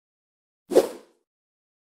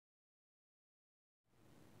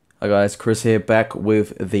Hi guys, Chris here, back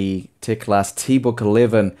with the Teclast Tbook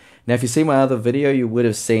 11. Now if you see my other video, you would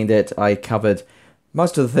have seen that I covered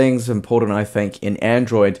most of the things important I think in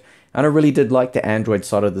Android, and I really did like the Android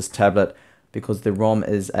side of this tablet because the ROM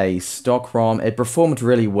is a stock ROM. It performed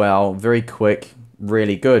really well, very quick,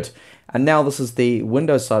 really good. And now this is the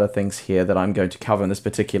Windows side of things here that I'm going to cover in this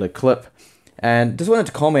particular clip. And just wanted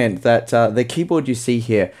to comment that the keyboard you see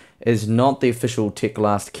here is not the official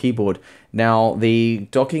Teclast keyboard. Now, the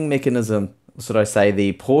docking mechanism, should I say,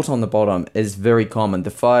 the port on the bottom is very common.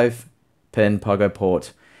 The 5-pin pogo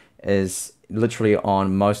port is literally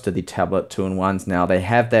on most of the tablet 2-in-1s now. They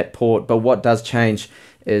have that port, but what does change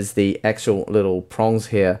is the actual little prongs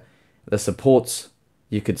here, the supports,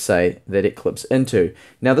 you could say, that it clips into.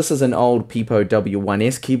 Now, this is an old Pipo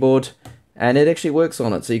W1S keyboard, and it actually works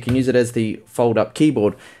on it, so you can use it as the fold-up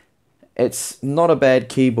keyboard. It's not a bad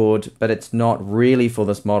keyboard, but it's not really for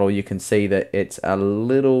this model. You can see that it's a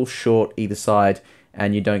little short either side,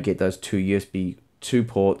 and you don't get those two USB 2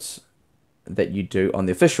 ports that you do on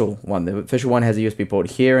the official one. The official one has a USB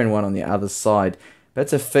port here and one on the other side, but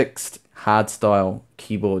it's a fixed hardstyle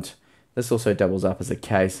keyboard. This also doubles up as a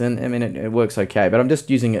case, and I mean it works okay, but I'm just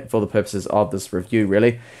using it for the purposes of this review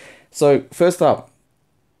really. So first up,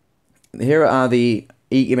 here are the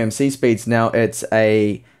Mmc Speeds. Now it's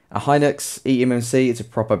a Hynix eMMC, it's a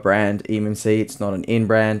proper brand eMMC, it's not an N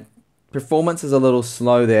brand. Performance is a little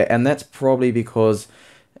slow there, and that's probably because,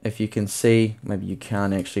 if you can see, maybe you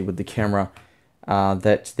can't actually with the camera,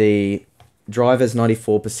 that the drive is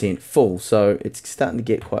 94% full, so it's starting to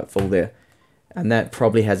get quite full there. And that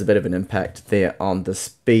probably has a bit of an impact there on the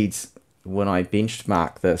speeds when I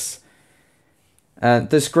benchmark this.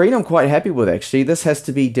 The screen I'm quite happy with actually. This has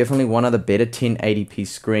to be definitely one of the better 1080p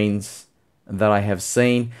screens that I have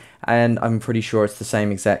seen, and I'm pretty sure it's the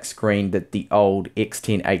same exact screen that the old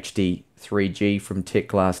X10 HD 3G from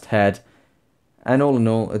Teclast had. And all in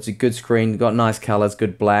all, it's a good screen, got nice colors,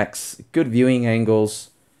 good blacks, good viewing angles,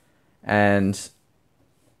 and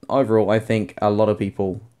overall I think a lot of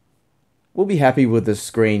people will be happy with this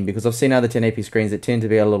screen, because I've seen other 1080p screens that tend to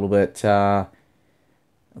be a little bit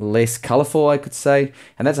less colorful, I could say,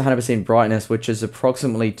 and that's 100% brightness, which is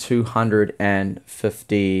approximately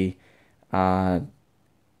 250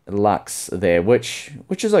 lux there, which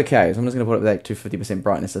is okay. So I'm just going to put it at 250%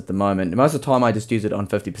 brightness at the moment. Most of the time I just use it on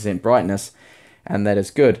 50% brightness, and that is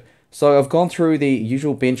good. So I've gone through the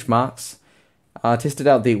usual benchmarks, tested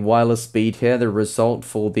out the wireless speed here. The result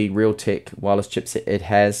for the Realtek wireless chipset it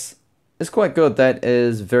has is quite good. That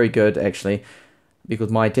is very good actually, because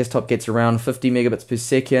my desktop gets around 50 megabits per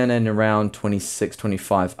second and around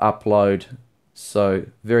 26-25 upload. So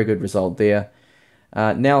very good result there.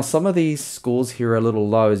 Now some of these scores here are a little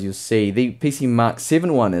low, as you'll see. The PC Mark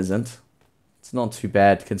 7 one isn't. It's not too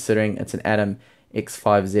bad considering it's an Atom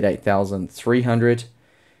X5Z8300,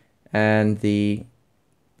 and the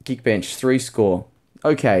Geekbench 3 score.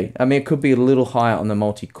 Okay, I mean it could be a little higher on the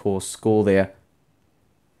multi-core score there.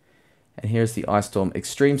 And here's the iStorm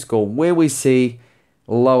Extreme score, where we see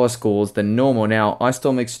lower scores than normal. Now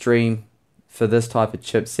iStorm Extreme for this type of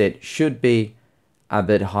chipset should be a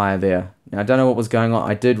bit higher there. Now I don't know what was going on.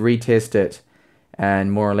 I did retest it,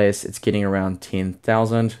 and more or less it's getting around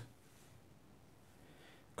 10,000.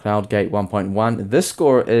 CloudGate 1.1. This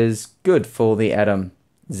score is good for the Atom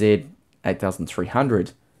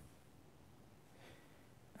Z8300.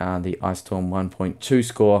 The iStorm 1.2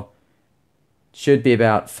 score should be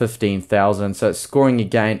about 15,000. So it's scoring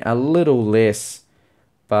again a little less,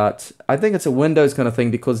 but I think it's a Windows kind of thing,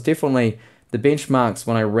 because definitely the benchmarks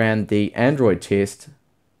when I ran the Android test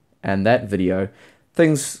and that video,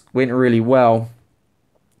 things went really well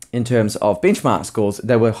in terms of benchmark scores.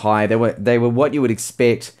 They were high. They were what you would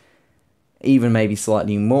expect, even maybe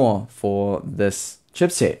slightly more for this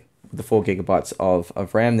chipset, the 4 gigabytes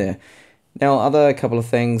of RAM there. Now, other couple of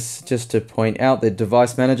things just to point out: the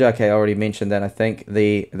device manager. Okay, I already mentioned that. I think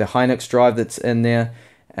the Hynix drive that's in there,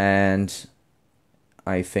 and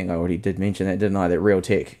I think I already did mention that, didn't I? That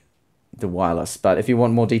Realtek, the wireless. But if you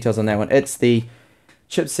want more details on that one, it's the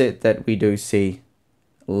chipset that we do see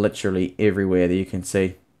literally everywhere. That you can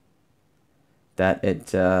see that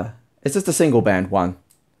it's just a single band one.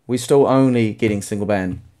 We're still only getting single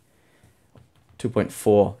band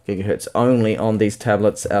 2.4 gigahertz only on these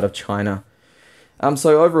tablets out of China.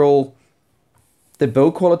 So overall, the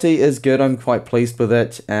build quality is good. I'm quite pleased with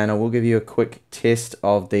it, and I will give you a quick test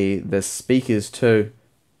of the speakers too.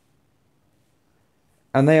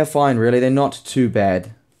 And they are fine, really. They're not too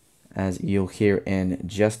bad, as you'll hear in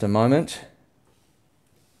just a moment.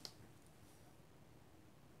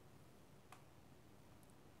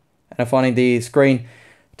 And I'm finding the screen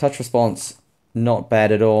touch response not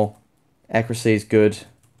bad at all. Accuracy is good.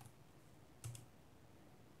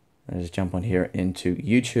 I'll just jump on here into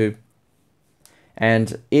YouTube.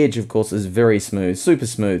 And edge, of course, is very smooth, super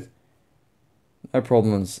smooth. No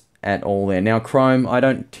problems at all there. Now Chrome, I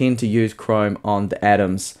don't tend to use Chrome on the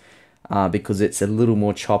Atoms because it's a little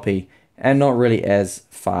more choppy and not really as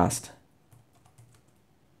fast.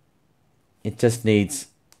 It just needs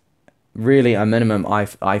really a minimum, I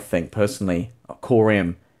think personally, a Core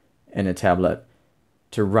M in a tablet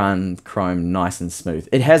to run Chrome nice and smooth.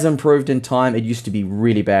 It has improved in time. It used to be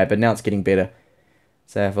really bad, but now it's getting better.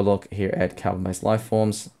 So have a look here at carbon-based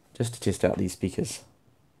lifeforms just to test out these speakers.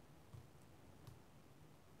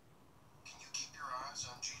 Can you keep your eyes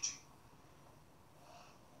on Gigi?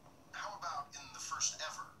 How about in the first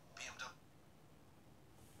ever BMW?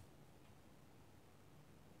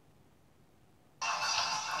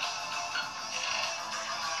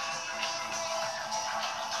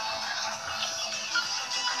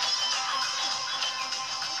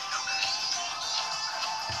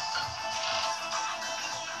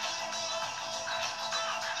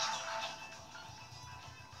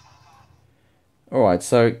 Alright,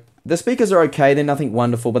 so the speakers are okay, they're nothing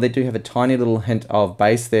wonderful, but they do have a tiny little hint of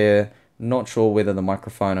bass there. Not sure whether the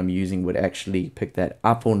microphone I'm using would actually pick that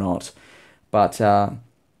up or not, but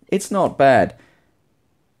it's not bad.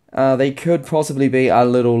 They could possibly be a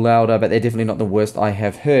little louder, but they're definitely not the worst I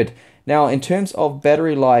have heard. Now, in terms of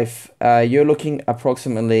battery life, you're looking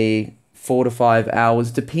approximately 4 to 5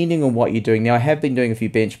 hours, depending on what you're doing. Now, I have been doing a few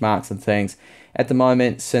benchmarks and things. At the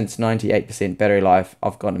moment, since 98% battery life,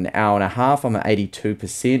 I've got an hour and a half. I'm at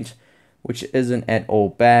 82%, which isn't at all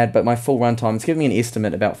bad, but my full runtime is giving me an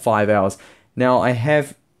estimate about 5 hours. Now, I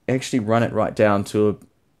have actually run it right down to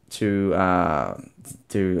I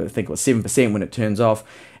think it was 7% when it turns off,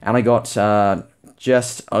 and I got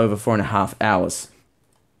just over 4.5 hours.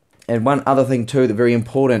 And one other thing too, that's very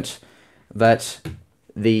important, that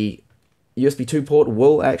the USB 2 port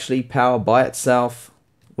will actually power by itself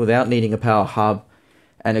without needing a power hub,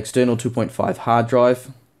 an external 2.5 hard drive.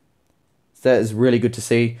 So that is really good to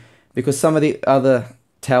see, because some of the other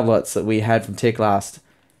tablets that we had from Teclast,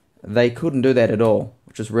 they couldn't do that at all,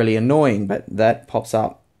 which is really annoying, but that pops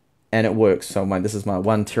up and it works. So this is my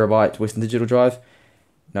 1 terabyte Western Digital drive,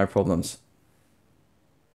 no problems.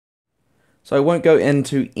 So I won't go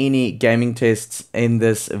into any gaming tests in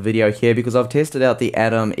this video here because I've tested out the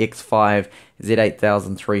Atom X5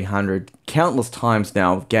 Z8300 countless times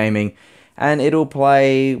now of gaming, and it'll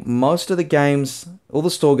play most of the games. All the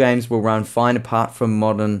store games will run fine apart from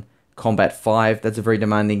Modern Combat 5. That's a very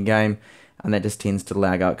demanding game, and that just tends to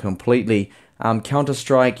lag out completely.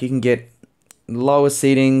 Counter-Strike, you can get lower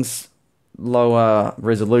settings, lower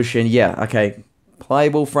resolution. Yeah, okay,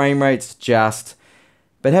 playable frame rates just.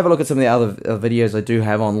 But have a look at some of the other videos I do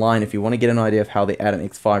have online if you want to get an idea of how the Atom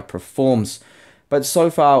X5 performs. But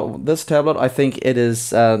so far, this tablet, I think it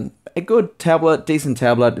is a good tablet, decent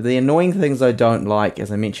tablet. The annoying things I don't like,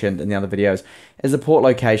 as I mentioned in the other videos, is the port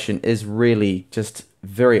location is really just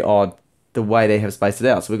very odd the way they have spaced it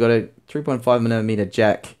out. So we've got a 3.5mm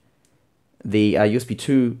jack, the USB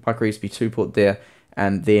 2, micro USB 2 port there,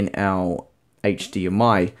 and then our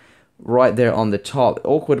HDMI. Right there on the top.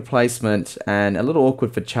 Awkward placement and a little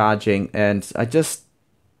awkward for charging, and I just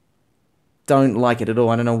don't like it at all.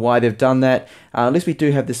 I don't know why they've done that. At least we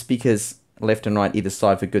do have the speakers left and right either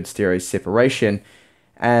side for good stereo separation,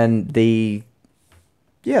 and the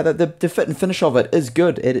fit and finish of it is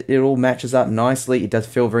good. It all matches up nicely. It does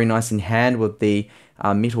feel very nice in hand with the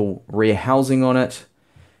metal rear housing on it,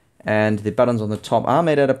 and the buttons on the top are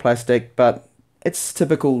made out of plastic, but it's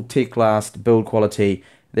typical Teclast build quality.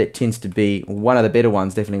 That tends to be one of the better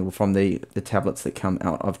ones, definitely from the tablets that come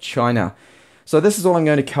out of China. So this is all I'm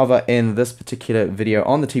going to cover in this particular video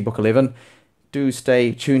on the Tbook 11. Do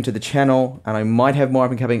stay tuned to the channel, and I might have more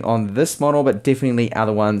up and coming on this model, but definitely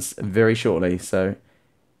other ones very shortly. So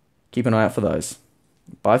keep an eye out for those.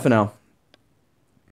 Bye for now.